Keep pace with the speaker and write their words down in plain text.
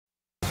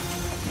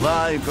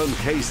Live from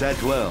KSAT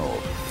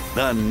 12,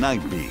 the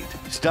Nightbeat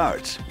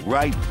starts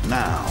right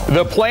now.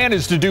 The plan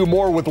is to do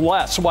more with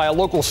less, while a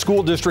local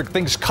school district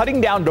thinks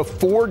cutting down to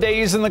 4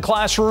 days in the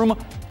classroom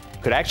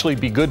could actually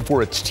be good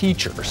for its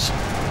teachers.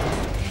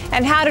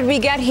 And how did we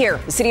get here?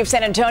 The city of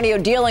San Antonio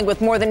dealing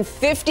with more than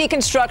 50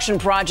 construction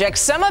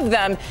projects. Some of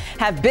them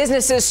have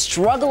businesses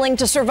struggling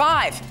to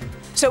survive.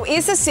 So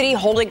is the city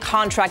holding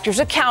contractors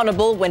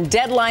accountable when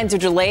deadlines are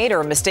delayed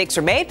or mistakes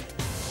are made?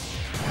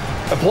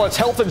 Plus,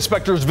 health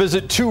inspectors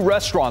visit 2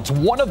 restaurants,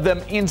 one of them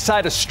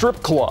inside a strip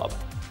club.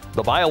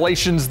 The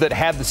violations that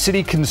had the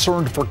city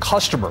concerned for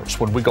customers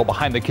when we go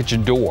behind the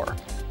kitchen door.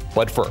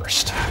 But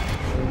first,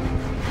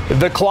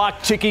 the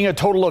clock ticking. A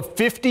total of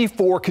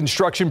 54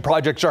 construction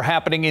projects are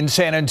happening in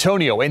San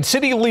Antonio, and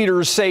city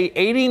leaders say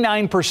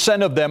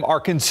 89% of them are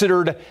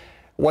considered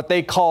what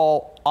they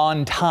call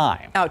on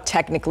time. Now,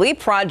 technically,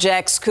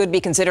 projects could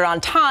be considered on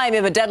time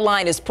if a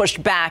deadline is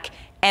pushed back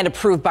and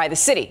approved by the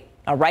city.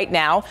 Right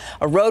now,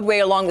 a roadway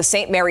along the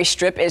St. Mary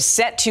Strip is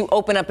set to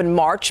open up in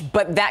March,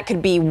 but that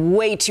could be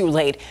way too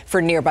late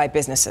for nearby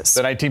businesses.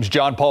 The Night Team's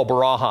John Paul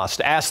Barajas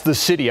asked the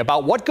city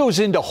about what goes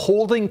into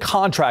holding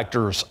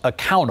contractors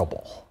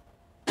accountable.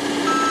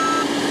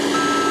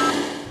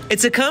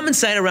 It's a common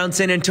sight around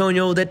San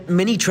Antonio that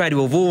many try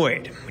to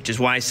avoid, which is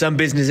why some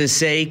businesses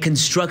say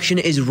construction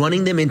is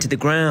running them into the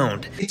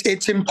ground.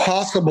 It's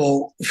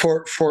impossible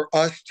for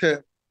us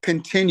to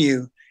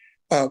continue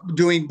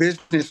doing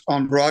business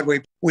on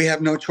Broadway. We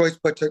have no choice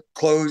but to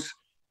close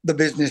the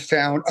business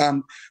down.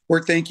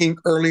 We're thinking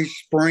early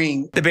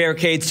spring. The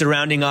barricades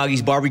surrounding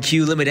Augie's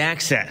Barbecue limit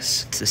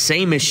access. It's the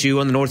same issue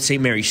on the North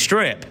St. Mary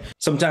Strip.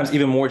 Sometimes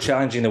even more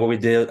challenging than what we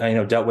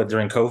dealt with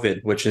during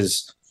COVID, which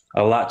is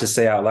a lot to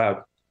say out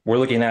loud. We're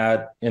looking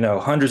at,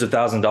 hundreds of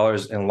thousands of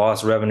dollars in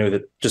lost revenue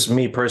that just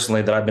me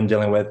personally that I've been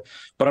dealing with,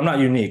 but I'm not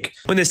unique.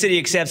 When the city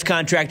accepts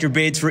contractor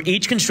bids for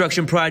each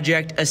construction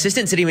project,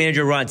 Assistant City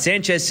Manager Rod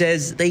Sanchez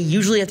says they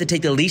usually have to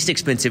take the least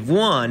expensive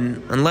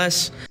one,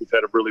 unless we've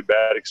had a really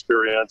bad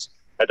experience,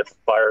 had to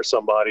fire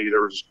somebody.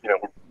 There was,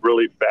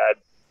 really bad,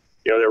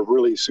 they're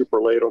really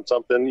super late on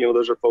something.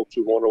 Those are folks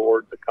who won't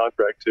award the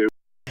contract to.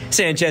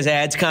 Sanchez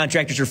adds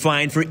contractors are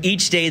fined for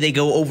each day they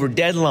go over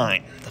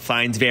deadline. The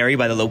fines vary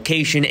by the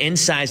location and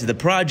size of the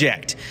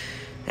project.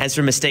 As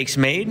for mistakes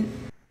made,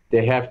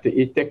 they have to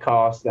eat the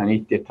cost and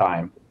eat the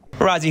time.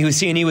 Razi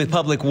Husseini with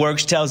Public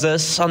Works tells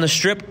us on the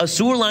Strip, a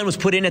sewer line was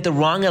put in at the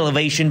wrong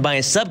elevation by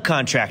a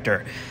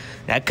subcontractor.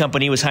 That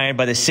company was hired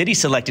by the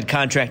city-selected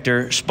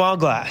contractor,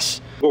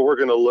 Spallglass. What we're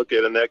going to look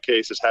at in that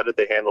case is how did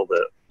they handle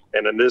it?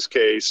 And in this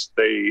case,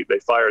 they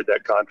fired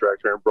that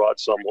contractor and brought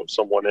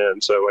someone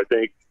in. So I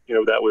think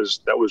that was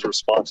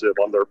responsive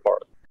on their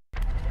part.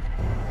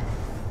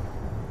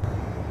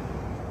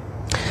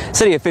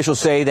 City officials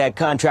say that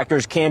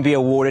contractors can be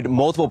awarded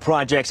multiple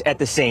projects at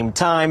the same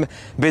time.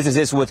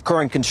 Businesses with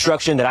current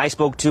construction that I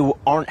spoke to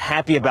aren't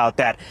happy about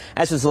that.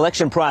 As for the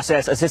selection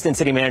process, Assistant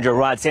City Manager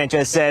Rod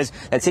Sanchez says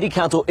that City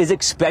Council is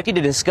expected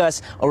to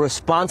discuss a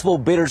responsible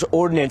bidders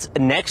ordinance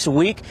next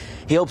week.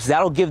 He hopes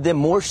that'll give them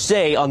more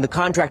say on the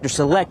contractor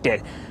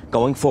selected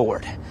going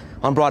forward.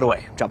 On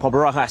Broadway, John Paul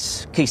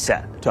Barajas,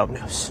 KSAT 12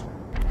 News.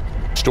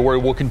 Story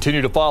will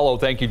continue to follow.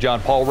 Thank you,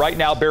 John Paul. Right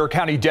now, Bexar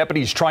County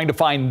deputies trying to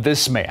find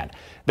this man.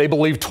 They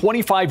believe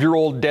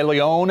 25-year-old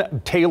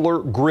DeLeon Taylor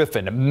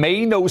Griffin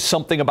may know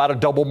something about a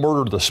double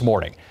murder this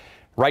morning.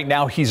 Right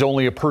now, he's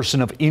only a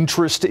person of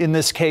interest in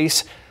this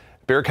case.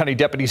 Bexar County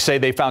deputies say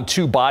they found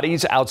 2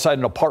 bodies outside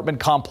an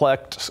apartment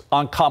complex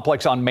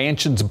on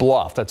Mansions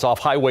Bluff. That's off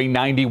Highway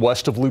 90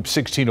 west of Loop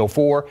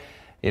 1604.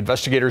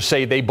 Investigators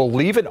say they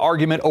believe an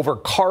argument over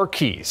car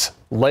keys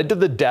led to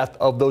the death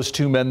of those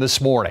 2 men this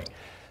morning.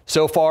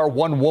 So far,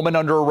 1 woman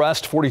under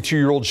arrest,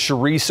 42-year-old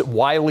Sharice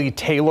Wiley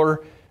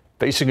Taylor,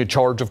 facing a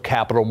charge of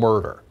capital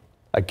murder.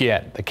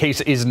 Again, the case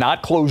is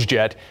not closed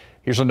yet.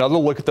 Here's another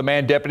look at the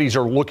man deputies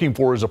are looking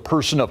for as a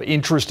person of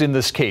interest in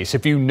this case.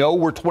 If you know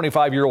where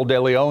 25-year-old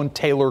DeLeon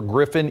Taylor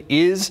Griffin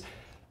is,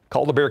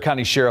 call the Bexar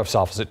County Sheriff's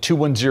Office at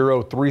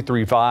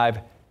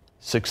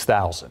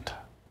 210-335-6000.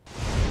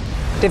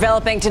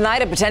 Developing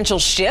tonight, a potential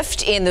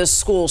shift in the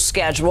school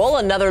schedule.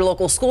 Another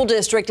local school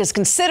district is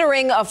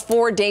considering a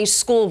 4-day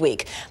school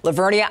week.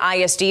 Lavernia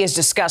ISD is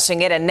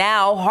discussing it, and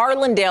now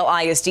Harlandale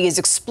ISD is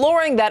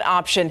exploring that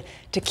option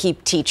to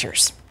keep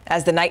teachers.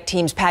 As the Night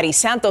Team's Patty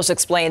Santos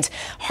explains,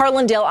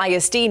 Harlandale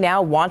ISD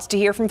now wants to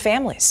hear from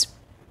families.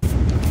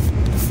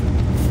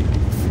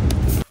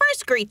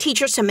 First grade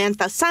teacher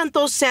Samantha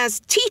Santos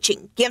says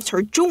teaching gives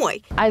her joy.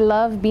 I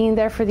love being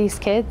there for these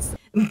kids.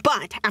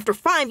 But after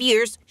 5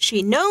 years,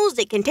 she knows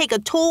it can take a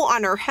toll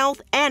on her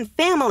health and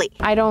family.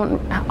 I don't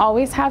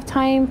always have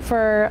time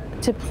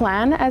to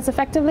plan as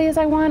effectively as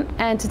I want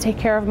and to take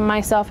care of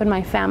myself and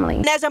my family.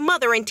 And as a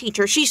mother and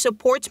teacher, she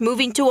supports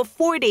moving to a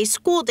 4-day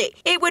school day.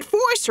 It would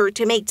force her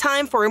to make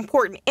time for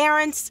important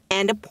errands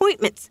and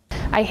appointments.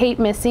 I hate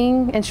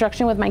missing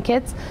instruction with my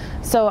kids,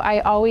 so I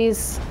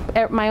always,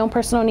 at my own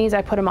personal needs,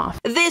 I put them off.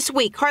 This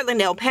week,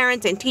 Harlandale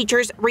parents and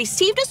teachers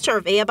received a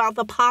survey about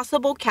the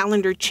possible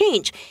calendar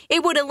change.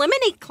 It would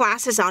eliminate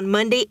classes on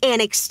Monday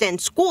and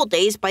extend school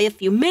days by a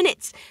few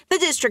minutes. The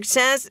district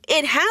says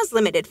it has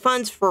limited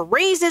funds for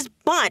raises,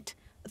 but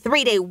a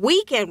 3-day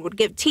weekend would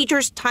give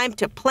teachers time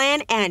to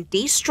plan and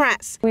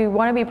de-stress. We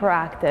want to be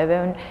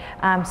proactive,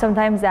 and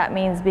sometimes that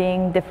means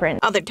being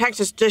different. Other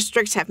Texas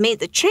districts have made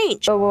the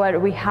change. But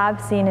what we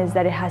have seen is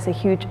that it has a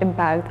huge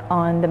impact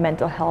on the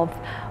mental health,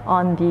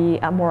 on the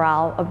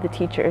morale of the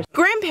teachers.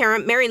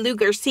 Grandparent Mary Lou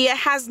Garcia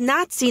has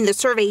not seen the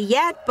survey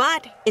yet,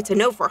 but it's a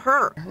no for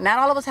her. Not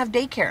all of us have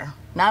daycare.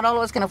 Not all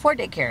of us can afford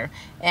daycare.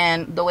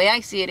 And the way I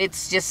see it,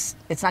 it's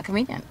not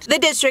convenient. The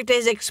district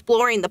is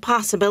exploring the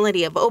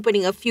possibility of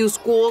opening a few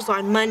schools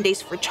on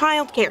Mondays for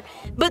childcare.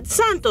 But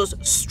Santos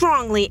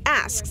strongly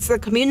asks the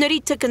community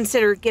to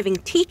consider giving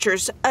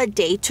teachers a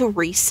day to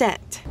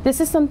reset.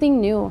 This is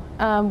something new.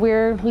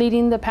 We're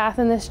leading the path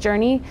in this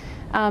journey.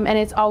 And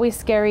it's always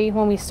scary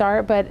when we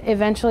start, but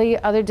eventually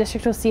other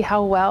districts will see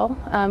how well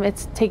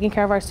it's taking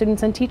care of our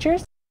students and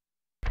teachers.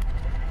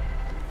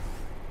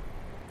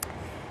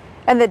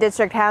 And the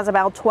district has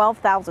about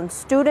 12,000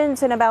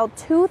 students and about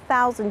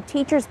 2,000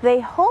 teachers. They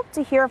hope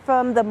to hear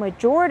from the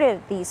majority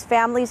of these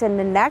families in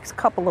the next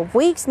couple of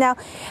weeks. Now,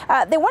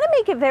 they want to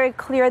make it very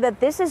clear that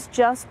this is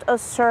just a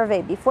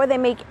survey. Before they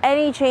make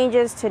any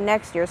changes to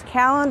next year's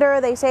calendar,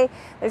 they say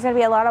there's going to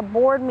be a lot of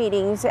board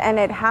meetings and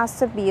it has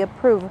to be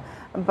approved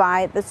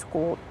by the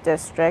school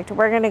district.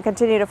 We're going to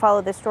continue to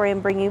follow this story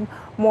and bring you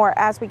more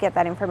as we get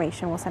that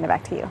information. We'll send it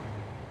back to you.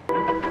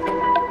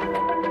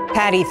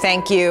 Patty,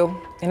 thank you.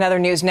 In other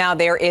news now,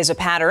 there is a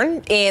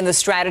pattern in the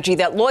strategy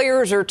that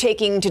lawyers are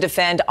taking to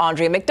defend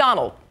Andre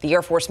McDonald. The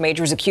Air Force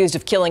major is accused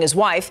of killing his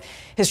wife.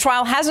 His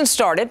trial hasn't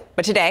started,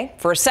 but today,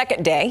 for a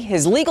second day,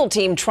 his legal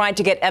team tried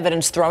to get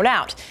evidence thrown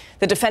out.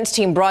 The defense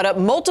team brought up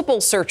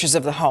multiple searches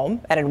of the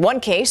home, and in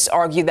one case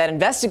argued that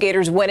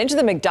investigators went into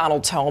the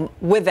McDonald's home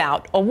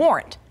without a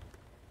warrant.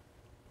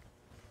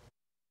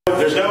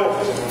 There's no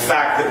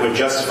fact that would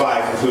justify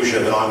a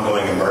conclusion of an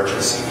ongoing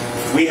emergency.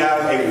 We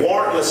have a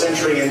warrantless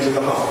entry into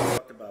the home.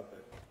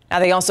 Now,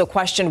 they also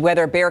questioned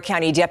whether Bexar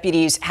County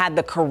deputies had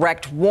the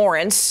correct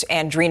warrants.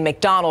 Andreen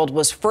McDonald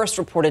was first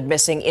reported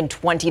missing in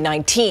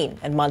 2019,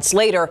 and months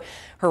later,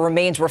 her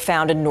remains were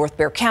found in North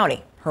Bexar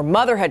County. Her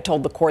mother had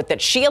told the court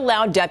that she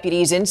allowed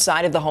deputies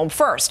inside of the home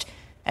first.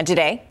 And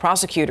today,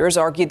 prosecutors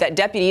argued that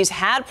deputies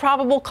had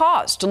probable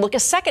cause to look a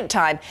second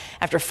time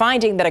after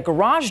finding that a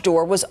garage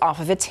door was off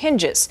of its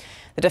hinges.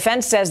 The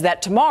defense says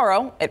that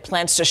tomorrow it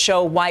plans to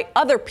show why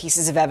other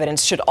pieces of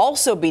evidence should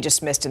also be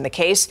dismissed in the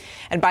case.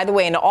 And by the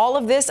way, in all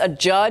of this, a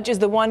judge is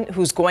the one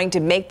who's going to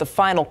make the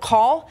final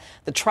call.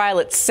 The trial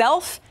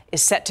itself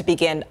is set to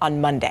begin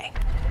on Monday.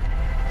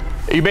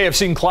 You may have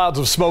seen clouds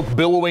of smoke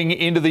billowing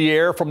into the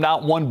air from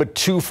not one but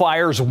two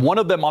fires, one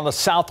of them on the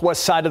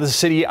southwest side of the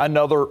city,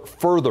 another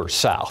further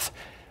south.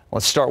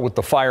 Let's start with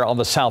the fire on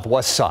the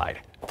southwest side.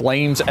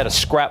 Flames at a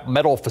scrap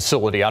metal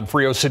facility on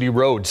Frio City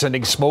Road,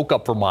 sending smoke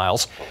up for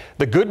miles.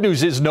 The good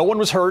news is no one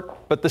was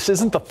hurt, but this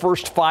isn't the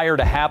first fire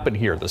to happen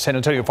here. The San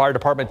Antonio Fire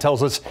Department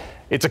tells us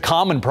it's a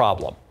common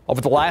problem.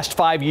 Over the last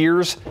 5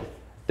 years,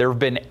 there have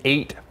been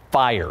 8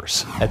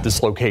 fires at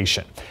this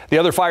location. The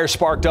other fire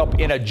sparked up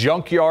in a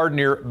junkyard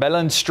near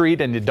Belen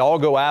Street and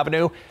Hidalgo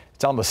Avenue.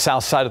 It's on the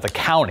south side of the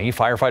county.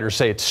 Firefighters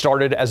say it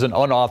started as an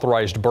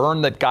unauthorized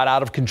burn that got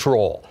out of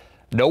control.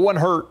 No one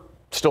hurt.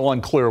 Still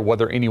unclear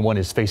whether anyone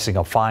is facing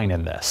a fine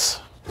in this.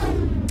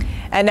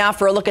 And now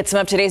for a look at some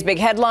of today's big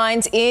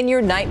headlines in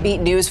your Nightbeat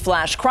News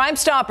Flash. Crime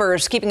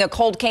Stoppers keeping a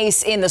cold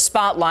case in the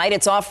spotlight.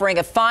 It's offering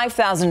a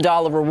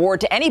 $5,000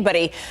 reward to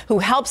anybody who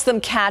helps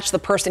them catch the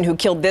person who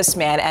killed this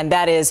man, and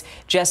that is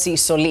Jesse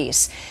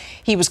Solis.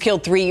 He was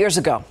killed 3 years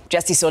ago.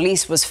 Jesse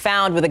Solis was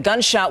found with a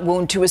gunshot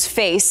wound to his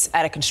face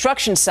at a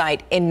construction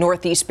site in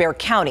northeast Bexar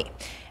County.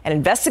 And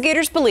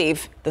investigators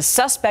believe the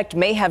suspect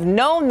may have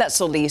known that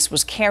Solis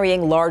was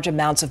carrying large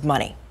amounts of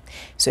money.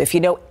 So if you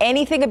know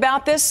anything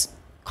about this,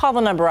 call the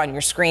number on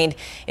your screen.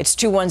 It's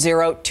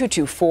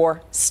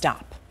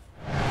 210-224-STOP.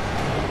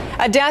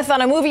 A death on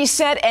a movie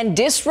set and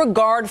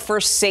disregard for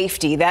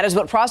safety. That is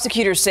what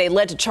prosecutors say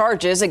led to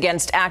charges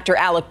against actor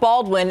Alec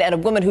Baldwin and a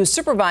woman who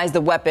supervised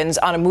the weapons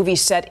on a movie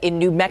set in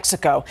New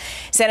Mexico.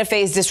 Santa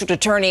Fe's district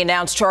attorney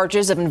announced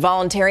charges of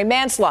involuntary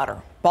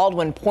manslaughter.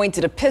 Baldwin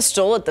pointed a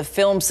pistol at the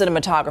film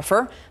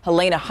cinematographer,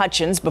 Helena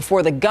Hutchins,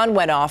 before the gun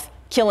went off,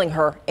 killing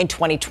her in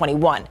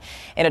 2021.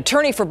 An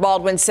attorney for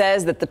Baldwin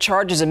says that the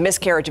charge is a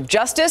miscarriage of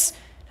justice.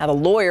 Now, the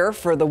lawyer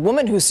for the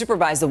woman who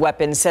supervised the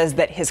weapon says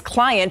that his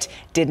client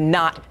did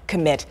not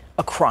commit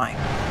a crime.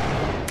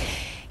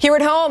 Here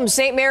at home,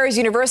 St. Mary's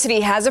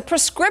University has a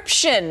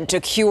prescription to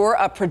cure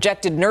a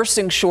projected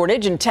nursing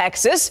shortage in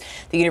Texas.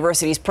 The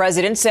university's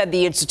president said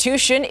the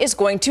institution is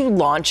going to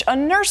launch a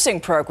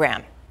nursing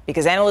program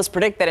because analysts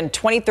predict that in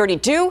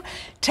 2032,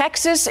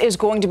 Texas is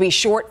going to be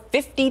short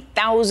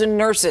 50,000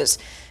 nurses.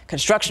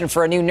 Construction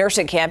for a new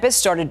nursing campus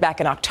started back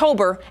in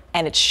October,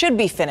 and it should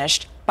be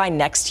finished by by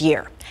next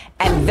year.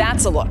 And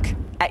that's a look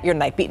at your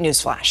Nightbeat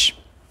News Flash.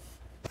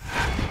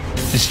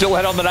 Still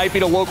ahead on the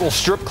Nightbeat, a local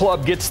strip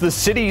club gets the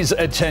city's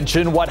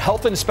attention. What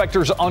health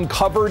inspectors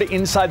uncovered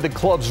inside the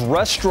club's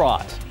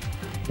restaurant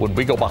when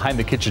we go behind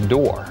the kitchen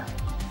door.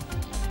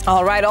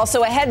 All right,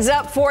 also a heads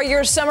up for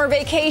your summer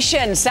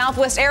vacation.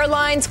 Southwest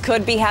Airlines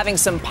could be having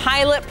some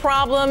pilot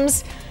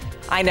problems.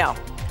 I know.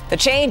 The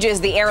changes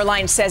the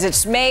airline says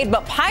it's made,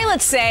 but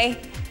pilots say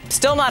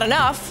still not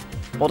enough.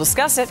 We'll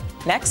discuss it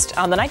next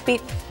on the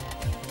Nightbeat.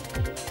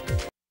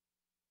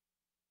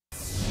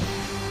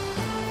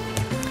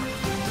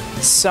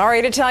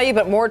 Sorry to tell you,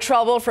 but more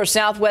trouble for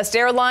Southwest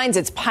Airlines.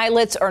 Its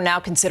pilots are now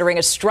considering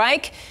a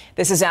strike.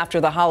 This is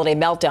after the holiday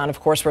meltdown, of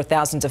course, where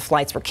thousands of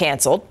flights were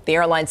canceled. The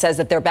airline says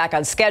that they're back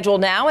on schedule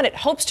now, and it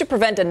hopes to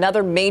prevent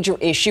another major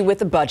issue with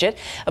the budget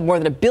of more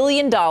than $1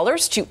 billion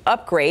to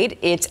upgrade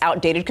its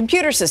outdated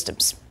computer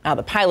systems. Now,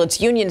 the pilots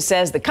union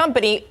says the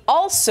company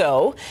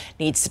also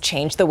needs to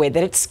change the way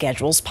that it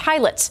schedules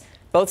pilots.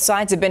 Both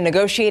sides have been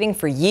negotiating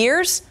for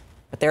years,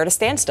 but they're at a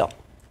standstill.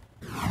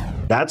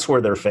 That's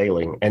where they're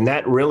failing. And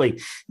that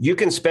really, you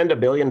can spend $1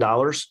 billion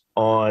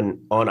on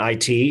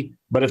IT,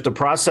 but if the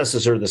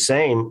processes are the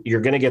same, you're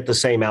going to get the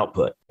same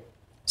output.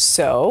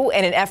 So,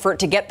 in an effort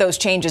to get those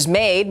changes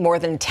made, more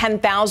than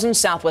 10,000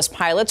 Southwest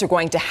pilots are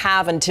going to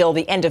have until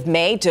the end of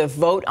May to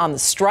vote on the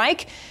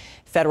strike.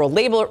 Federal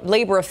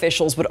labor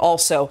officials would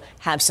also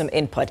have some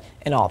input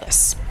in all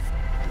this.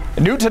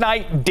 New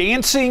tonight,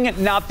 dancing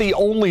not the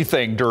only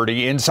thing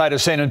dirty inside a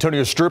San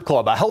Antonio strip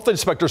club. A health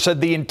inspector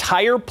said the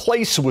entire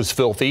place was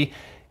filthy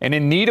and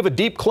in need of a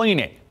deep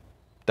cleaning.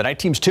 The Night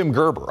Team's Tim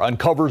Gerber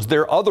uncovers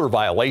their other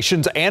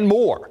violations and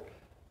more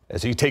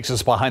as he takes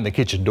us behind the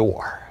kitchen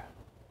door.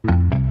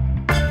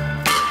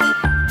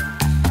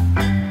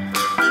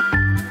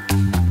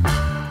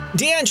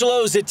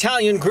 D'Angelo's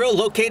Italian Grill,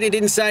 located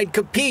inside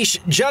Capiche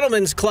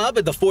Gentlemen's Club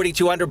at the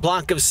 4200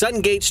 block of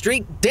Sungate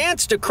Street,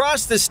 danced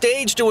across the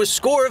stage to a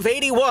score of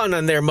 81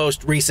 on their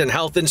most recent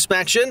health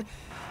inspection.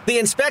 The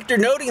inspector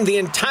noting the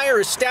entire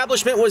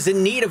establishment was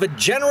in need of a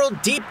general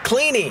deep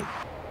cleaning.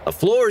 The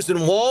floors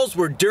and walls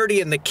were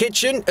dirty in the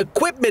kitchen.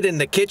 Equipment in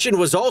the kitchen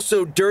was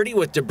also dirty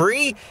with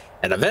debris,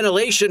 and the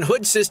ventilation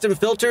hood system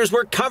filters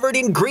were covered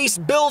in grease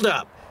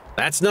buildup.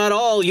 That's not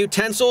all.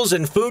 Utensils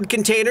and food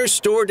containers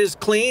stored as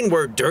clean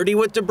were dirty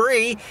with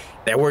debris.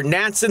 There were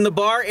gnats in the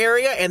bar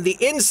area, and the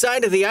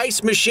inside of the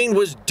ice machine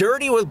was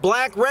dirty with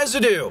black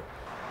residue.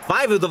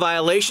 5 of the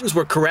violations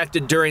were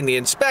corrected during the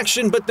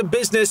inspection, but the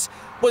business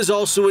was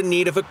also in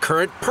need of a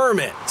current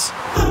permit.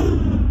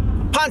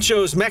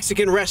 Pancho's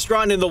Mexican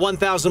restaurant in the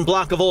 1000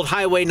 block of Old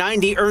Highway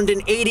 90 earned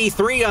an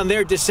 83 on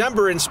their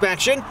December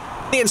inspection.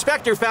 The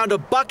inspector found a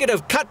bucket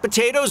of cut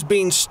potatoes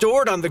being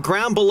stored on the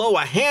ground below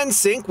a hand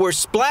sink where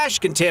splash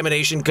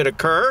contamination could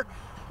occur.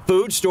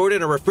 Food stored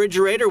in a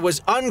refrigerator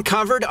was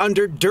uncovered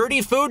under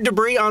dirty food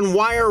debris on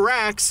wire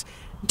racks.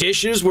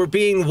 Dishes were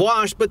being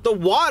washed, but the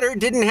water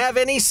didn't have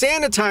any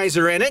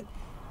sanitizer in it.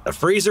 The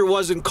freezer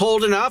wasn't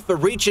cold enough. The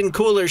reach-in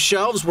cooler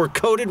shelves were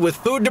coated with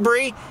food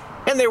debris,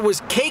 and there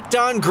was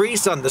caked-on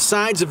grease on the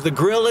sides of the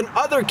grill and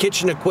other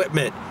kitchen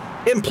equipment.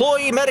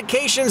 Employee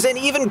medications and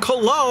even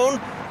cologne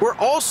were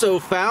also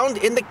found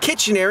in the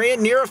kitchen area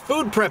near a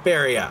food prep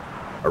area.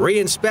 A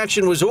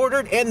re-inspection was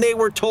ordered, and they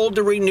were told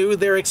to renew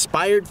their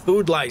expired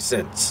food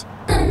license.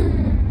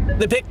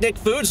 The Picnic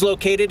Foods,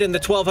 located in the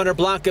 1200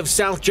 block of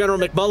South General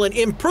McMullen,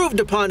 improved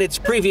upon its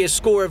previous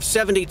score of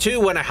 72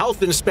 when a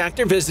health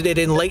inspector visited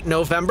in late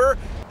November.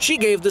 She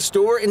gave the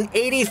store an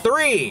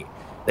 83.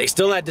 They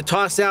still had to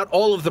toss out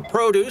all of the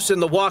produce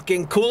in the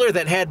walk-in cooler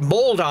that had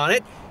mold on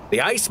it.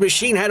 The ice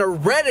machine had a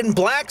red and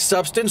black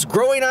substance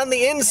growing on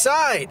the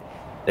inside.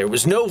 There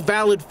was no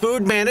valid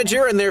food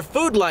manager, and their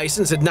food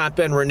license had not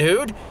been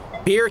renewed.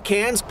 Beer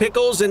cans,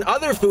 pickles, and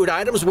other food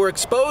items were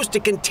exposed to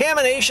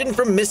contamination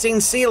from missing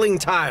ceiling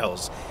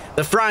tiles.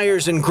 The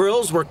fryers and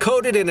grills were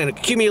coated in an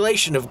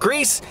accumulation of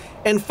grease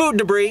and food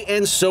debris,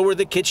 and so were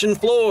the kitchen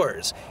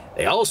floors.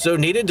 They also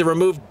needed to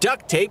remove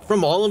duct tape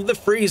from all of the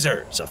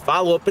freezers. A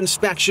follow-up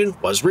inspection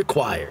was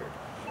required.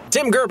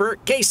 Tim Gerber,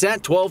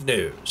 KSAT 12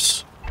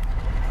 News.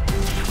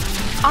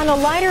 On a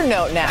lighter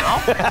note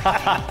now,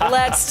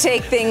 let's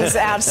take things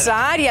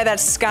outside. Yeah,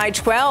 that's Sky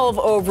 12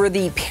 over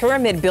the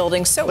Pyramid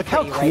Building. So look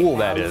how cool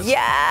that is.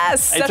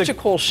 Yes, such a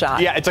cool shot.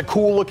 Yeah, it's a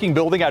cool looking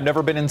building. I've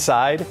never been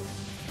inside.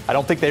 I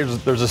don't think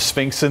there's a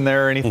Sphinx in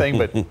there or anything,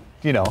 but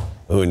you know.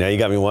 Ooh, now you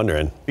got me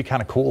wondering. It'd be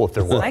kind of cool if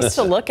there was. Nice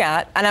to look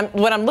at. And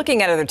what I'm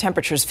looking at are the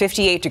temperatures,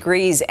 58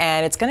 degrees,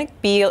 and it's going to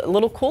be a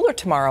little cooler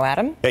tomorrow,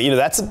 Adam. Yeah, you know,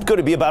 that's going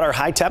to be about our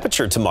high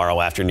temperature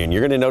tomorrow afternoon. You're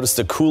going to notice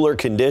the cooler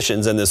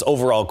conditions and this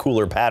overall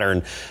cooler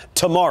pattern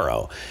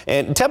tomorrow.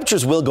 And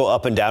temperatures will go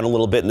up and down a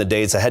little bit in the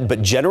days ahead,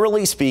 but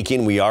generally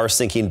speaking, we are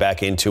sinking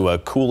back into a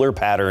cooler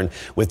pattern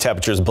with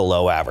temperatures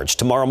below average.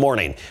 Tomorrow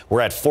morning,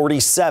 we're at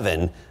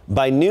 47.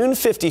 By noon,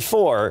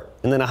 54,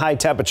 and then a high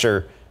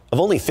temperature of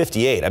only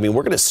 58. I mean,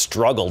 we're going to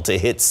struggle to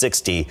hit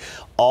 60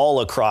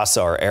 all across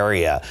our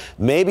area.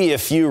 Maybe a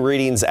few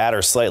readings at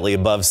or slightly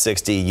above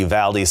 60.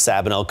 Uvalde,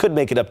 Sabinal could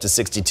make it up to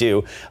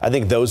 62. I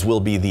think those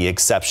will be the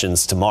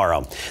exceptions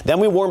tomorrow. Then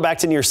we warm back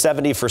to near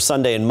 70 for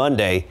Sunday and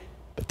Monday.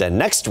 But then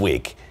next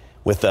week,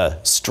 with a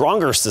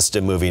stronger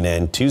system moving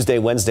in, Tuesday,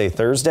 Wednesday,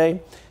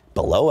 Thursday,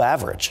 below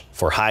average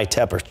for high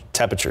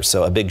temperatures.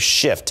 So a big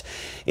shift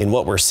in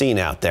what we're seeing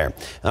out there.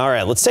 All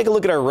right, let's take a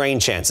look at our rain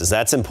chances.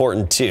 That's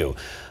important too.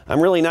 I'm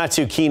really not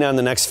too keen on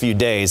the next few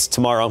days.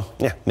 Tomorrow,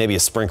 maybe a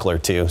sprinkler or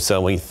two.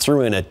 So we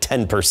threw in a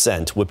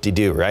 10%,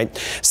 whoop-de-doo, right?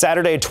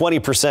 Saturday,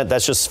 20%.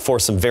 That's just for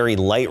some very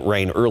light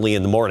rain early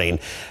in the morning.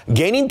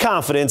 Gaining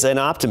confidence and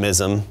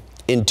optimism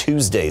in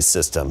Tuesday's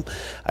system.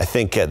 I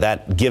think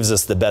that gives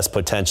us the best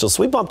potential.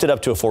 So we bumped it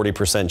up to a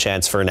 40%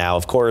 chance for now.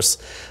 Of course,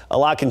 a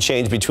lot can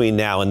change between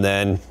now and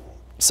then.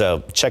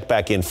 So check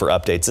back in for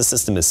updates. This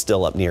system is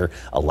still up near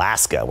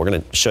Alaska. We're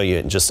going to show you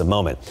in just a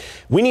moment.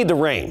 We need the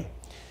rain.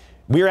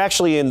 We're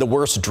actually in the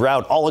worst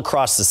drought all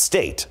across the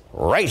state,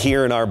 right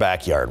here in our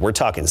backyard. We're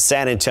talking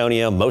San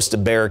Antonio, most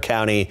of Bexar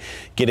County,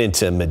 get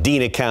into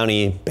Medina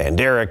County,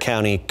 Bandera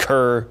County,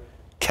 Kerr,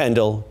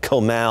 Kendall,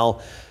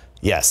 Comal.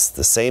 Yes,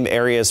 the same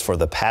areas for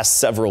the past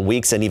several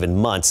weeks and even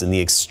months in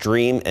the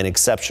extreme and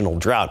exceptional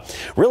drought.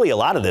 Really, a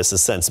lot of this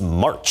is since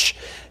March.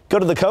 Go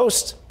to the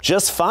coast,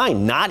 just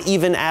fine, not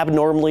even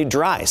abnormally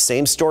dry.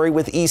 Same story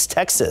with East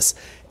Texas.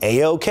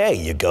 A-OK.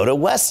 You go to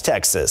West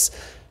Texas,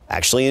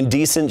 actually in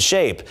decent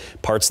shape.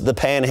 Parts of the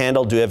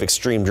Panhandle do have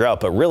extreme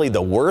drought, but really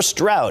the worst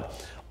drought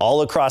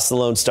all across the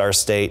Lone Star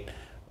State.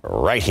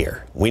 Right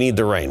here. We need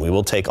the rain. We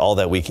will take all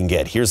that we can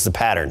get. Here's the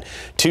pattern.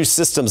 Two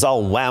systems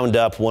all wound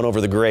up, one over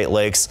the Great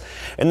Lakes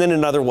and then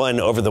another one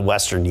over the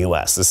western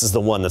U.S. This is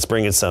the one that's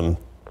bringing some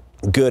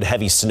good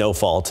heavy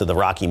snowfall to the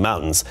Rocky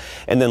Mountains.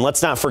 And then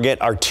let's not forget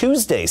our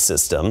Tuesday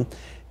system.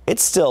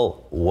 It's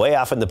still way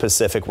off in the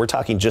Pacific. We're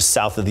talking just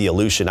south of the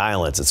Aleutian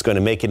Islands. It's going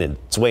to make it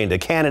its way into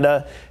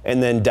Canada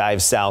and then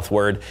dive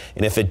southward.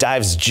 And if it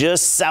dives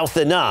just south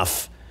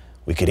enough,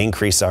 we could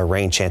increase our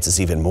rain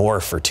chances even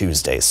more for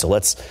Tuesday. So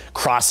let's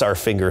cross our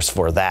fingers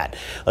for that.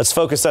 Let's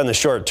focus on the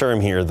short term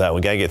here, though.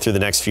 We got to get through the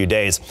next few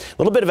days. A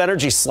little bit of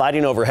energy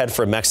sliding overhead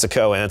from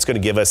Mexico, and it's going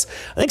to give us,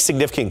 I think,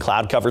 significant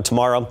cloud cover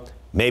tomorrow.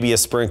 Maybe a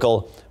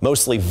sprinkle,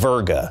 mostly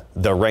virga,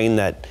 the rain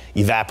that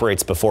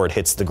evaporates before it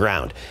hits the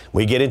ground.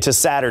 We get into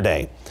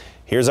Saturday.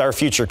 Here's our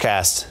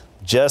futurecast.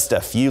 Just a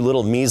few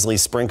little measly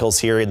sprinkles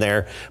here and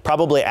there,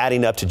 probably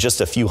adding up to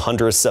just a few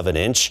hundredths of an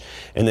inch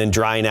and then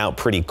drying out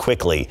pretty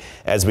quickly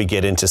as we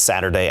get into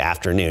Saturday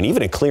afternoon.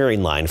 Even a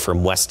clearing line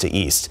from west to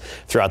east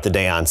throughout the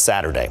day on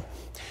Saturday.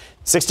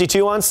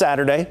 62 on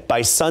Saturday.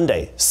 By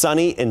Sunday,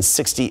 sunny and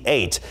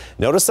 68.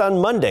 Notice on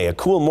Monday, a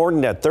cool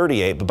morning at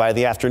 38, but by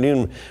the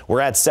afternoon,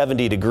 we're at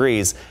 70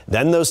 degrees.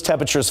 Then those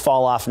temperatures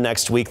fall off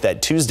next week.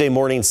 That Tuesday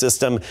morning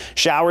system,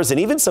 showers and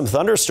even some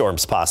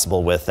thunderstorms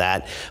possible with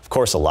that. Of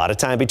course, a lot of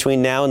time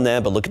between now and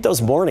then, but look at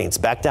those mornings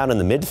back down in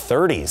the mid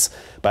 30s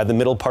by the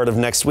middle part of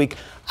next week.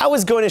 I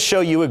was going to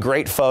show you a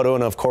great photo,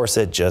 and of course,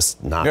 it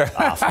just knocked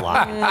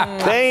offline.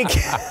 Thank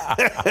you.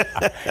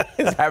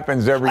 This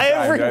happens every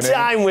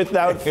time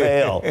without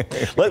fail.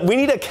 We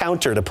need a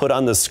counter to put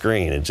on the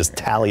screen and just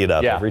tally it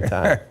up every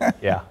time.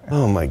 Yeah.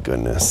 Oh, my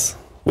goodness.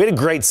 We had a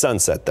great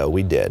sunset, though.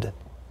 We did.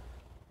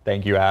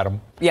 Thank you,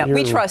 Adam. Yeah,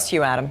 we trust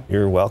you, Adam.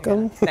 You're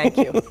welcome. Thank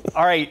you.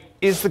 All right.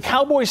 Is the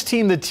Cowboys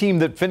team the team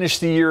that finished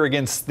the year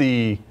against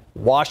the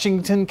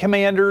Washington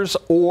Commanders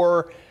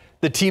or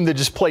the team that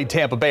just played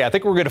Tampa Bay? I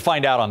think we're going to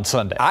find out on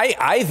Sunday.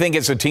 I think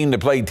it's a team that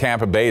played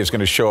Tampa Bay is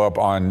going to show up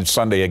on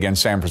Sunday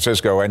against San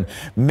Francisco. And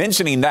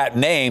mentioning that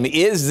name,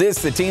 is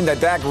this the team that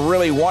Dak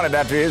really wanted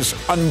after his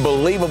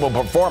unbelievable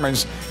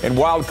performance in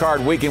Wild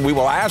Card Weekend? We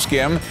will ask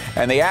him.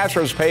 And the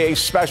Astros pay a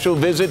special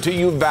visit to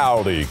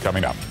Uvalde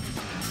coming up.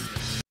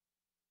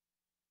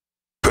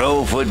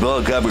 Pro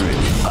football coverage,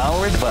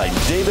 powered by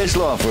Davis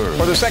Law Firm.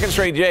 For the second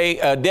straight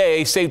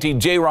day, safety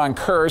Jaron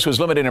Kearse was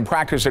limited in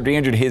practice after he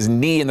injured his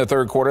knee in the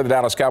third quarter. The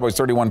Dallas Cowboys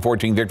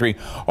 31-14 victory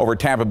over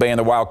Tampa Bay in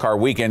the Wild Card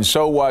Weekend.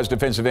 So was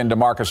defensive end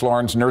DeMarcus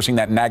Lawrence nursing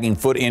that nagging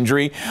foot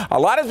injury. A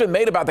lot has been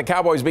made about the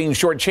Cowboys being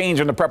shortchanged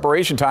in the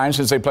preparation time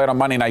since they played on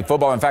Monday Night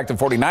Football. In fact, the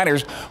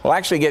 49ers will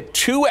actually get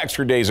 2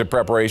 extra days of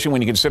preparation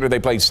when you consider they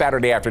played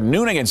Saturday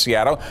afternoon against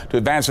Seattle to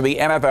advance to the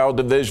NFL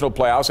divisional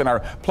playoffs and are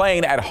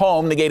playing at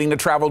home, negating the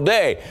travel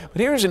day.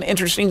 But here's an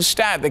interesting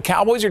stat. The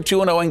Cowboys are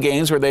 2-0 in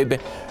games where they've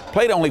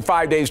played only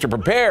 5 days to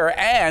prepare,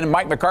 and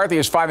Mike McCarthy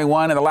is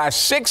 5-1 in the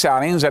last 6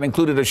 outings. That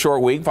included a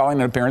short week following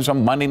an appearance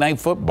on Monday Night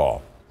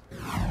Football.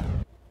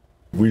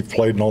 We've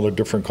played in all the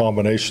different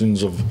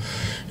combinations of,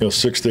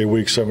 6-day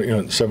week,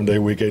 7-day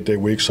week, 8-day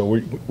week. So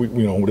we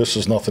this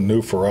is nothing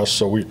new for us.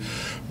 So we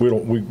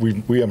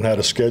haven't had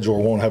a schedule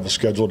or won't have a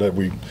schedule that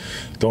we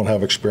don't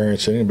have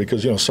experience in,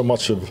 because so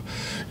much of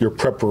your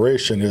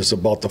preparation is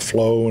about the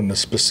flow and the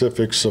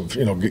specifics of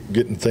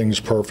getting things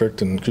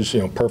perfect, and because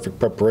perfect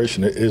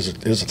preparation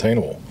is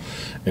attainable,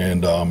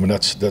 and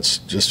that's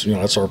just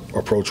that's our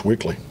approach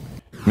weekly.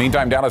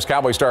 Meantime, Dallas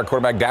Cowboys star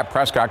quarterback Dak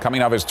Prescott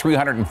coming off his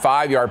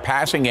 305-yard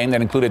passing game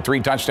that included 3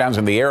 touchdowns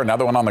in the air,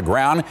 another one on the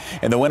ground.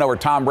 And the win over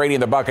Tom Brady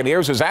and the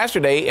Buccaneers is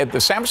yesterday at the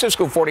San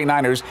Francisco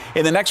 49ers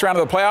in the next round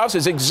of the playoffs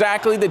is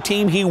exactly the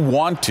team he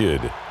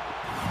wanted.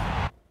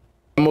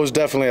 Most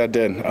definitely I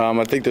did.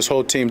 I think this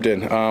whole team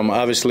did.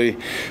 Obviously,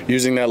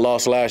 using that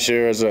loss last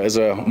year as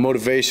a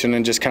motivation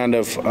and just kind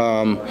of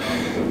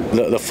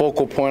the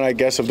focal point, I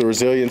guess, of the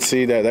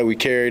resiliency that we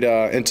carried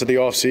into the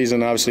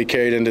offseason, obviously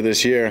carried into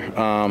this year.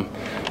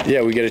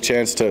 Yeah, we get a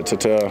chance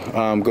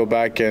to go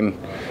back and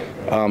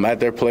at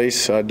their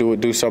place,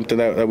 do something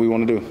that we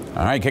want to do.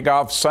 All right,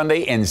 kickoff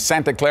Sunday in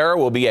Santa Clara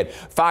will be at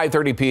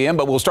 5:30 p.m.,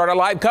 but we'll start our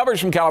live coverage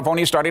from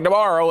California starting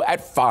tomorrow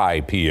at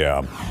 5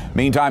 p.m.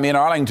 Meantime, in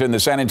Arlington,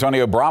 the San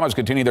Antonio Brahmas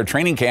continue their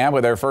training camp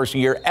with their first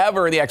year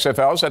ever in the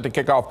XFL, set to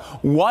kick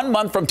off 1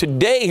 month from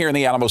today here in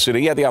the Alamo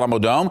City at the Alamo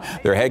Dome.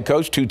 Their head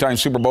coach, 2-time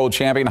Super Bowl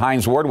champion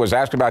Hines Ward, was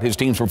asked about his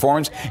team's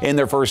performance in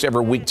their first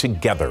ever week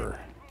together.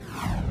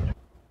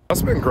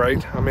 It's been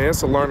great. I mean,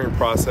 it's a learning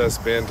process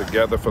being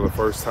together for the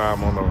first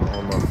time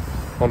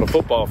on the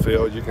football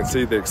field. You can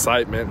see the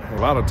excitement.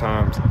 A lot of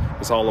times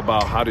it's all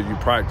about how do you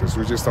practice.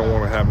 We just don't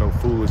want to have no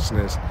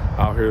foolishness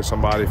out here,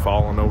 somebody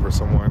falling over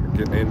someone and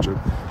getting injured.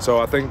 So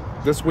I think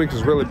this week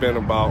has really been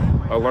about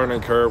a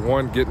learning curve,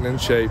 one, getting in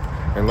shape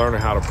and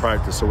learning how to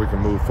practice so we can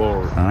move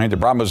forward. All right, the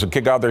Brahmas will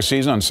kick off their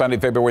season on Sunday,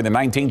 February the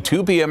 19th,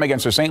 2 p.m.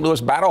 against the St.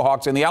 Louis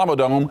Battlehawks in the Alamo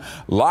Dome,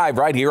 live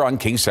right here on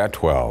KSAT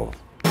 12.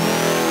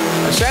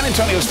 San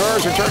Antonio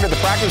Spurs return to the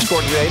practice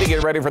court today to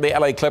get ready for the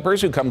LA Clippers,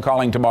 who come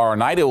calling tomorrow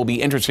night. It will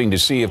be interesting to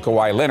see if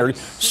Kawhi Leonard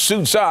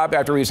suits up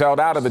after he's held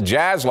out of the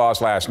Jazz loss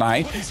last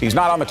night. He's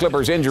not on the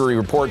Clippers injury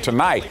report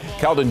tonight.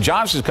 Keldon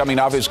Johnson is coming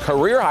off his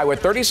career high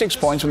with 36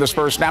 points when the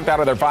Spurs snapped out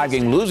of their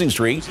 5-game losing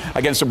streak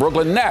against the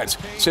Brooklyn Nets.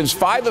 Since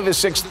 5 of his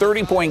 6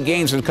 30-point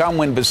games have come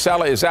when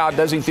Vassell is out,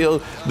 does he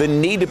feel the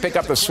need to pick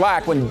up the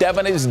slack when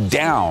Devin is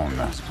down?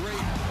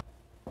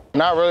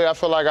 Not really. I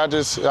feel like I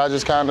just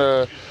kind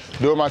of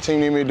do what my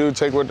team need me to do,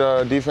 take what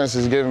the defense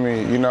is giving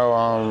me.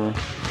 I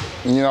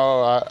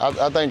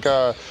think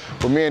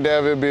with me and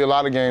Dev, it'll be a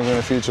lot of games in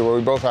the future where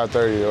we both have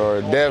 30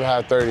 or Dev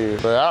have 30.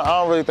 But I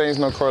don't really think there's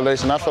no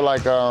correlation. I feel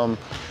like,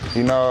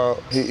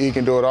 he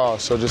can do it all.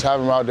 So just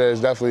having him out there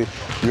is definitely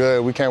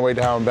good. We can't wait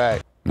to have him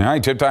back. All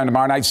right, tip time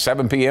tomorrow night,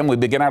 7 p.m. We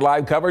begin our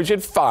live coverage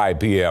at 5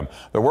 p.m.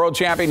 The world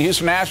champion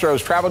Houston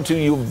Astros traveled to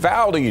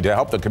Uvalde to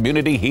help the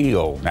community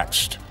heal.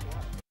 Next.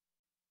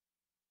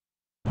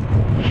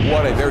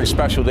 What a very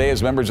special day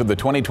as members of the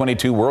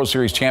 2022 World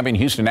Series champion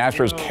Houston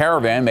Astros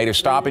caravan made a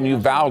stop in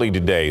Uvalde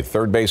today.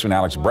 Third baseman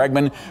Alex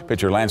Bregman,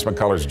 pitcher Lance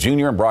McCullers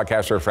Jr., and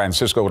broadcaster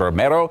Francisco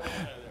Romero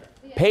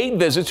paid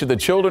visits to the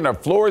children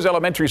of Flores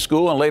Elementary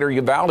School and later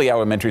Uvalde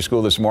Elementary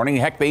School this morning.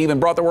 Heck, they even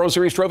brought the World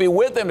Series trophy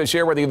with them to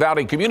share with the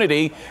Uvalde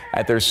community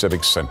at their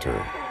Civic Center.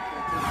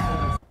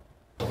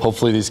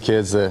 Hopefully these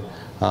kids that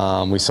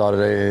we saw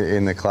today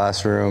in the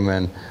classroom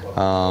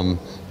and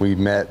we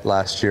met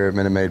last year at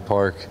Minute Maid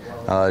Park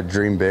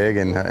dream big,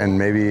 and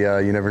maybe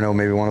you never know,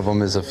 maybe one of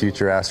them is a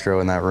future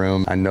Astro in that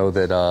room. I know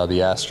that the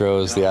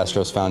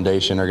Astros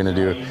Foundation are going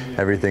to do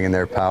everything in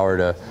their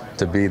power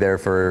to be there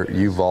for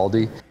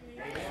Uvalde.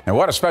 And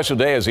what a special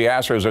day as the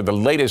Astros are the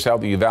latest to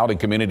help the Uvalde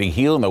community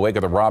heal in the wake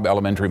of the Robb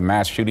Elementary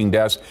mass shooting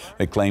deaths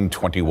that claimed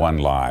 21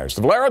 lives.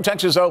 The Valero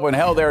Texas Open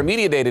held their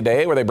media day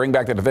today where they bring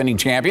back the defending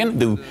champion,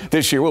 who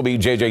this year will be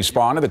J.J.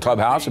 Spaun at the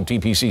clubhouse of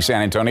TPC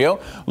San Antonio,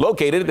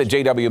 located at the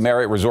J.W.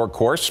 Marriott Resort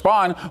course.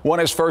 Spaun won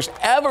his first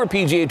ever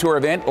PGA Tour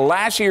event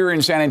last year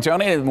in San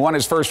Antonio and won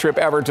his first trip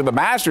ever to the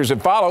Masters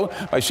that followed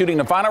by shooting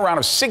the final round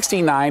of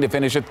 69 to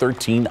finish at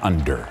 13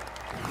 under.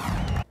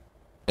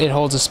 It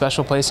holds a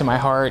special place in my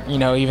heart,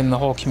 even the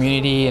whole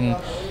community and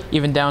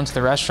even down to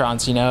the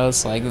restaurants,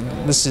 it's like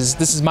this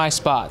is my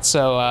spot.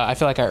 So I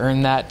feel like I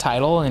earned that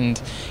title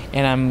and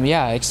I'm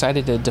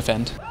excited to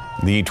defend.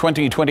 The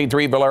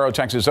 2023 Valero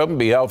Texas Open will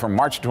be held from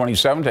March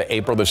 27th to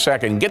April the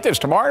 2nd. Get this,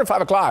 tomorrow at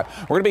 5 o'clock.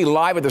 We're going to be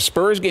live at the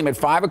Spurs game at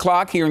 5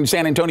 o'clock here in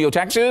San Antonio,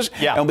 Texas.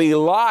 Yeah. And we'll be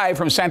live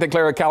from Santa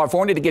Clara,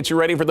 California to get you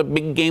ready for the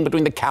big game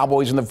between the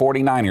Cowboys and the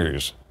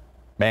 49ers.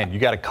 Man, you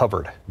got it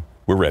covered.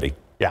 We're ready.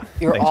 Yeah.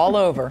 You're all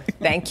over.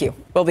 Thank you.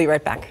 We'll be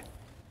right back.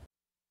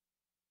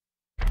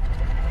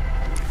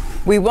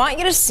 We want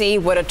you to see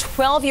what a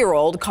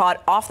 12-year-old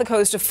caught off the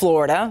coast of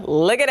Florida.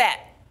 Look at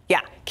that.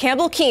 Yeah,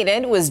 Campbell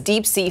Keenan was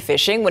deep sea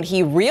fishing when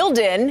he reeled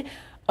in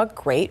a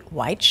great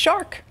white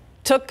shark.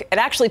 It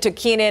actually took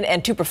Keenan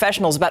and 2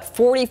 professionals about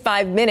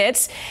 45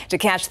 minutes to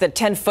catch the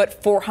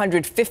 10-foot,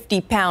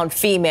 450-pound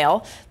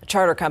female. The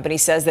charter company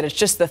says that it's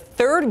just the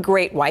 3rd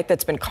great white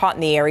that's been caught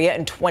in the area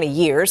in 20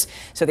 years.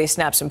 So they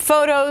snapped some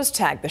photos,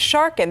 tagged the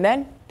shark, and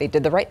then they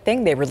did the right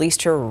thing. They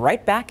released her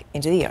right back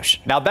into the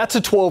ocean. Now, that's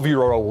a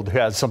 12-year-old who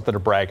has something to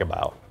brag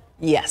about.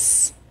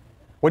 Yes.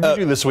 What did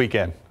you do this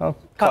weekend? Oh,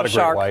 caught a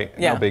great white.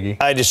 Yeah. No biggie.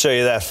 I just show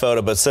you that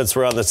photo, but since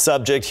we're on the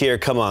subject here,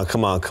 come on.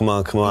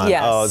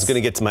 Yes. Oh, I was going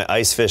to get to my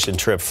ice fishing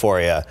trip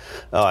for you.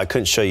 Oh, I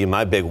couldn't show you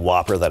my big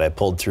whopper that I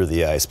pulled through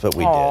the ice, but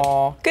we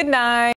did. Good night.